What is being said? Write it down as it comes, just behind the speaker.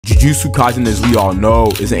Jujutsu Kaisen, as we all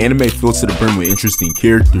know, is an anime filled to the brim with interesting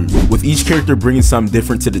characters, with each character bringing something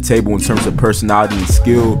different to the table in terms of personality and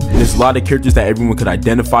skill. There's a lot of characters that everyone could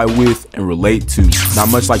identify with and relate to. Not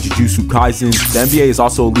much like Jujutsu Kaisen, the NBA is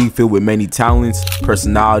also a league filled with many talents,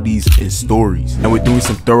 personalities, and stories. And with doing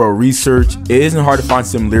some thorough research, it isn't hard to find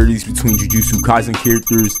similarities between Jujutsu Kaisen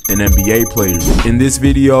characters and NBA players. In this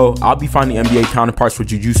video, I'll be finding NBA counterparts for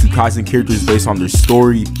Jujutsu Kaisen characters based on their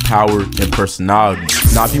story, power, and personality.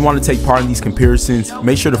 Now, if you want to take part in these comparisons,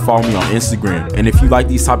 make sure to follow me on Instagram. And if you like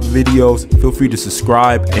these type of videos, feel free to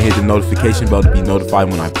subscribe and hit the notification bell to be notified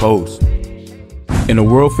when I post. In a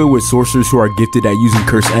world filled with sorcerers who are gifted at using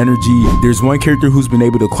cursed energy, there's one character who's been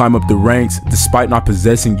able to climb up the ranks despite not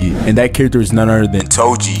possessing it, and that character is none other than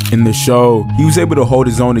Toji. In the show, he was able to hold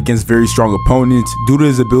his own against very strong opponents due to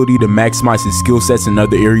his ability to maximize his skill sets in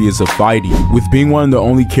other areas of fighting. With being one of the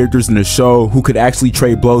only characters in the show who could actually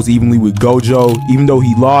trade blows evenly with Gojo, even though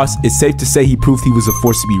he lost, it's safe to say he proved he was a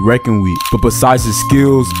force to be reckoned with. But besides his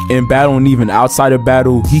skills, in battle and even outside of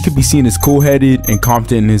battle, he could be seen as cool-headed and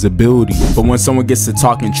confident in his ability. But when someone gets to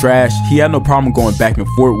talking trash, he had no problem going back and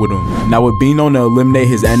forth with him. Now, with being known to eliminate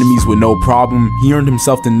his enemies with no problem, he earned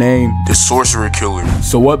himself the name the Sorcerer Killer.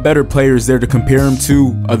 So what better player is there to compare him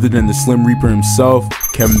to other than the Slim Reaper himself,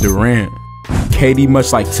 Kevin Durant? KD,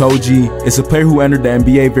 much like Toji, is a player who entered the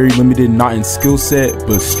NBA very limited not in skill set,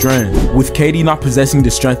 but strength. With KD not possessing the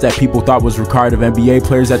strength that people thought was required of NBA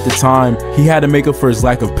players at the time, he had to make up for his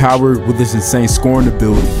lack of power with his insane scoring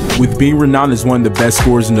ability. With being renowned as one of the best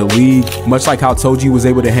scorers in the league, much like how Toji was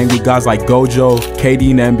able to hang with guys like Gojo, KD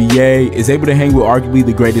in the NBA is able to hang with arguably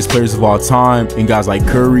the greatest players of all time in guys like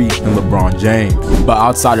Curry and LeBron James. But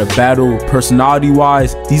outside of battle,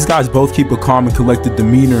 personality-wise, these guys both keep a calm and collected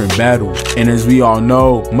demeanor in battle. And as we all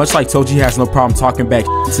know, much like Toji has no problem talking back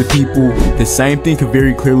to people, the same thing could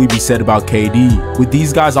very clearly be said about KD. With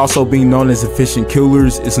these guys also being known as efficient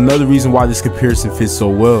killers, it's another reason why this comparison fits so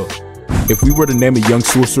well. If we were to name a young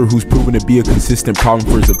sorcerer who's proven to be a consistent problem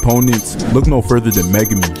for his opponents, look no further than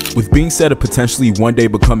Megumi. With being said to potentially one day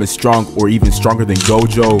become as strong or even stronger than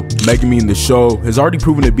Gojo, Megumi in the show has already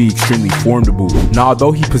proven to be extremely formidable. Now,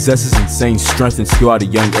 although he possesses insane strength and skill at a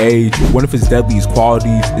young age, one of his deadliest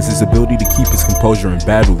qualities is his ability to keep his composure in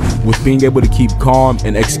battle. With being able to keep calm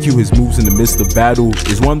and execute his moves in the midst of battle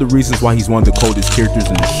is one of the reasons why he's one of the coldest characters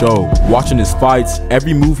in the show. Watching his fights,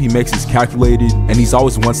 every move he makes is calculated, and he's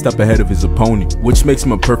always one step ahead of his opponent, which makes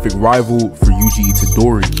him a perfect rival for Yuji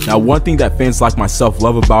Itadori. Now, one thing that fans like myself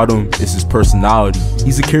love about him is his personality.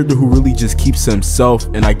 He's a character who really just keeps to himself,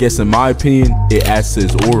 and I guess in my opinion, it adds to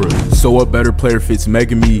his aura. So what better player fits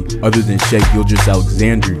Megumi other than Shai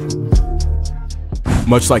Gilgeous-Alexander?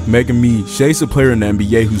 Much like Megumi, Shai's a player in the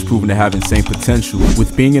NBA who's proven to have insane potential.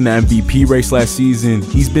 With being in the MVP race last season,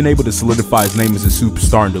 he's been able to solidify his name as a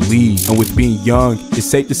superstar in the league. And with being young, it's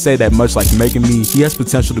safe to say that much like Megumi, he has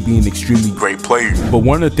potential to be an extremely great player. But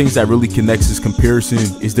one of the things that really connects this comparison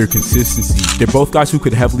is their consistency. They're both guys who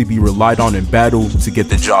could heavily be relied on in battle to get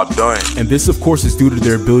the job done. And this, of course, is due to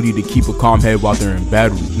their ability to keep a calm head while they're in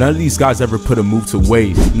battle. None of these guys ever put a move to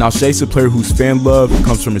waste. Now, Shai's a player whose fan love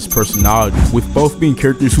comes from his personality. With both being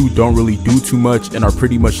characters who don't really do too much and are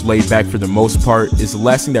pretty much laid back for the most part, is the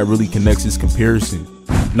last thing that really connects this comparison.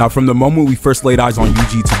 Now, from the moment we first laid eyes on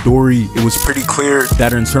Yuji Itadori, it was pretty clear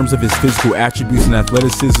that in terms of his physical attributes and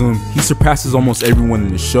athleticism, he surpasses almost everyone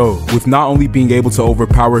in the show. With not only being able to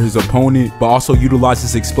overpower his opponent, but also utilize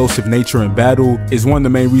his explosive nature in battle, is one of the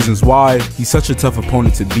main reasons why he's such a tough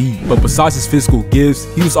opponent to beat. But besides his physical gifts,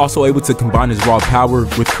 he was also able to combine his raw power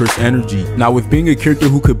with cursed energy. Now, with being a character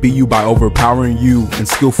who could beat you by overpowering you and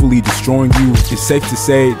skillfully destroying you, it's safe to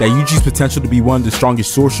say that Yuji's potential to be one of the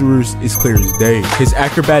strongest sorcerers is clear as day. His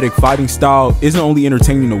acrobatic fighting style isn't only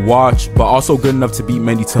entertaining to watch, but also good enough to beat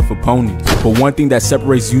many tough opponents. But one thing that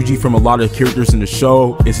separates Yuji from a lot of characters in the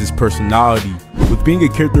show is his personality. With being a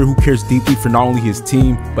character who cares deeply for not only his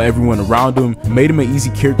team, but everyone around him, made him an easy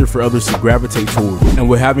character for others to gravitate toward. And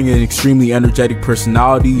with having an extremely energetic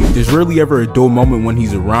personality, there's rarely ever a dull moment when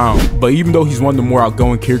he's around. But even though he's one of the more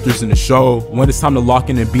outgoing characters in the show, when it's time to lock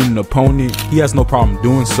in and beat an opponent, he has no problem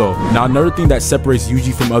doing so. Now, another thing that separates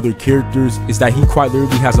Yuji from other characters is that he quite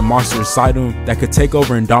literally has a monster inside him that could take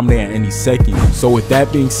over and dominate at any second. So with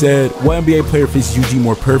that being said, what NBA player fits Yuji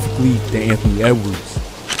more perfectly than Anthony Edwards?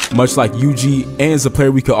 Much like Yuji, Ant is a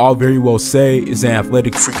player we could all very well say is an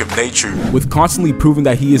athletic freak of nature, with constantly proving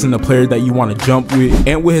that he isn't a player that you want to jump with.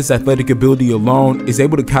 Ant, with his athletic ability alone, is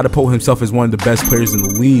able to catapult himself as one of the best players in the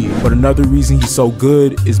league. But another reason he's so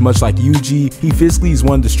good is, much like Yuji, he physically is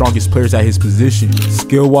one of the strongest players at his position.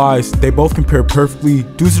 Skill wise, they both compare perfectly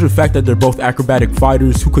due to the fact that they're both acrobatic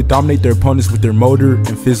fighters who could dominate their opponents with their motor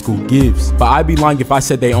and physical gifts. But I'd be lying if I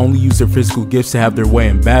said they only use their physical gifts to have their way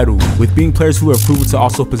in battle. With being players who have proven to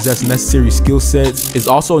also possess necessary skill sets is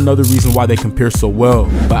also another reason why they compare so well.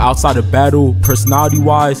 But outside of battle, personality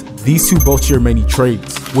wise, these two both share many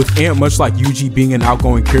traits. With Ant, much like Yuji, being an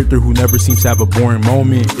outgoing character who never seems to have a boring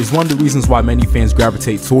moment is one of the reasons why many fans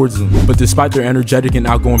gravitate towards them. But despite their energetic and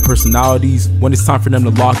outgoing personalities, when it's time for them to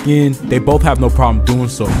lock in, they both have no problem doing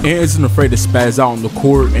so. Ant isn't afraid to spaz out on the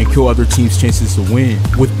court and kill other teams' chances to win.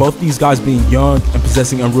 With both these guys being young and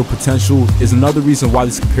possessing unreal potential is another reason why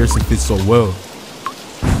this comparison fits so well.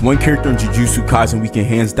 One character in Jujutsu Kaisen we can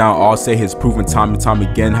hands down all say has proven time and time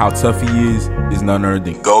again how tough he is none other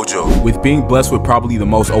than Gojo. With being blessed with probably the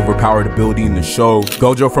most overpowered ability in the show,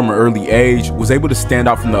 Gojo from an early age was able to stand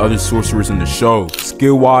out from the other sorcerers in the show.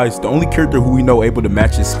 Skill wise, the only character who we know able to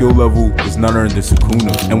match his skill level is none other than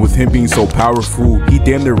Sukuna. And with him being so powerful, he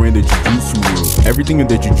damn near ran the Jujutsu world. Everything in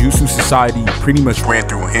the Jujutsu society pretty much ran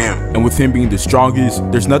through him. And with him being the strongest,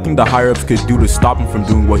 there's nothing the higher ups could do to stop him from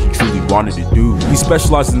doing what he truly wanted to do. He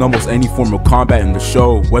specialized in almost any form of combat in the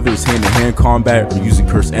show, whether it's hand-to-hand combat or using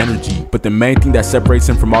cursed energy. But the main thing that separates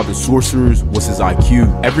him from all the sorcerers was his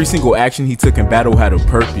IQ. Every single action he took in battle had a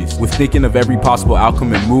purpose, with thinking of every possible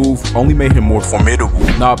outcome and move only made him more formidable.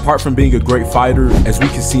 Now, apart from being a great fighter, as we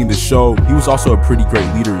can see in the show, he was also a pretty great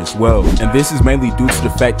leader as well. And this is mainly due to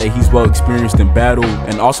the fact that he's well experienced in battle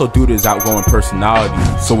and also due to his outgoing personality.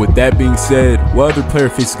 So with that being said, what other player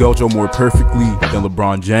fits Gojo more perfectly than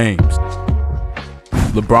LeBron James?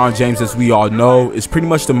 LeBron James, as we all know, is pretty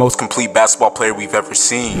much the most complete basketball player we've ever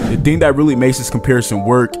seen. The thing that really makes this comparison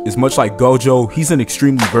work is, much like Gojo, he's an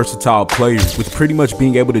extremely versatile player, with pretty much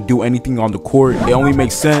being able to do anything on the court. It only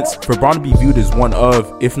makes sense for LeBron to be viewed as one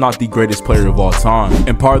of, if not the greatest player of all time.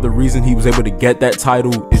 And part of the reason he was able to get that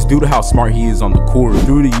title is due to how smart he is on the court.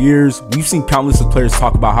 Through the years, we've seen countless of players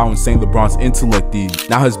talk about how insane LeBron's intellect is.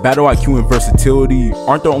 Now, his battle IQ and versatility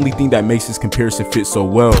aren't the only thing that makes this comparison fit so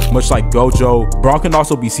well. Much like Gojo, LeBron can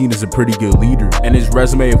also be seen as a pretty good leader, and his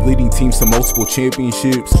resume of leading teams to multiple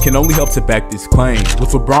championships can only help to back this claim. With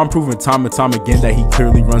LeBron proving time and time again that he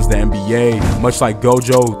clearly runs the NBA, much like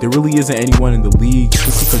Gojo, there really isn't anyone in the league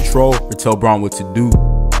who can control or tell LeBron what to do.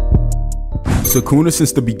 Sukuna,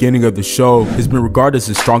 since the beginning of the show, has been regarded as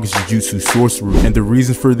the strongest Jujutsu sorcerer, and the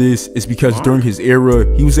reason for this is because during his era,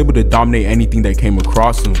 he was able to dominate anything that came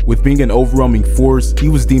across him. With being an overwhelming force, he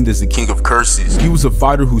was deemed as the king of curses. He was a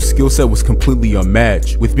fighter whose skill set was completely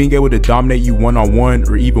unmatched. With being able to dominate you one-on-one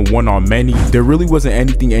or even one-on-many, there really wasn't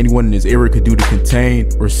anything anyone in his era could do to contain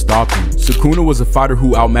or stop him. Sukuna was a fighter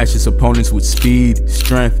who outmatched his opponents with speed,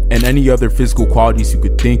 strength, and any other physical qualities you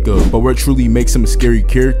could think of. But what truly makes him a scary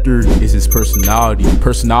character is his personality.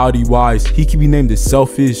 Personality-wise, he can be named as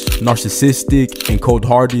selfish, narcissistic, and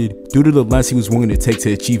cold-hearted due to the lengths he was willing to take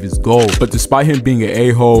to achieve his goal. But despite him being an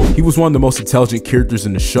a-hole, he was one of the most intelligent characters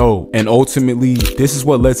in the show, and ultimately, this is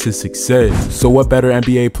what led to his success. So what better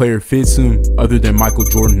NBA player fits him other than Michael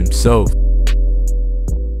Jordan himself?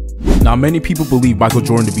 Now, many people believe Michael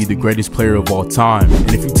Jordan to be the greatest player of all time,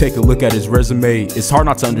 and if you take a look at his resume, it's hard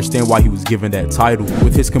not to understand why he was given that title.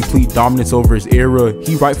 With his complete dominance over his era,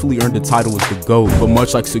 he rightfully earned the title as the GOAT. But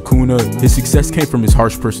much like Sukuna, his success came from his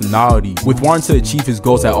harsh personality. With wanting to achieve his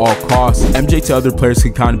goals at all costs, MJ to other players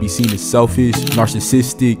could kind of be seen as selfish,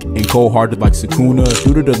 narcissistic, and cold-hearted like Sukuna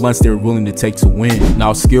due to the lengths they were willing to take to win.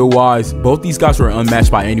 Now, skill-wise, both these guys were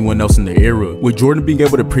unmatched by anyone else in their era. With Jordan being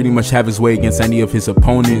able to pretty much have his way against any of his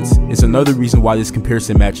opponents, is another reason why this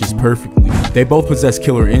comparison matches perfectly. They both possess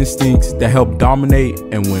killer instincts that help dominate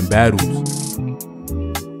and win battles.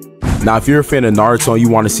 Now, if you're a fan of Naruto and you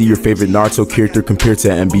want to see your favorite Naruto character compared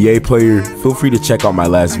to an NBA player, feel free to check out my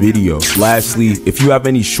last video. Lastly, if you have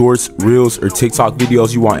any shorts, reels, or TikTok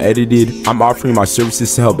videos you want edited, I'm offering my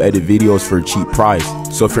services to help edit videos for a cheap price.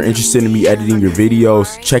 So if you're interested in me editing your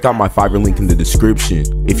videos, check out my Fiverr link in the description.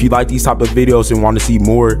 If you like these type of videos and want to see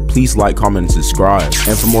more, please like, comment, and subscribe.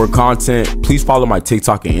 And for more content, please follow my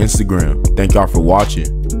TikTok and Instagram. Thank y'all for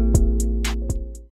watching.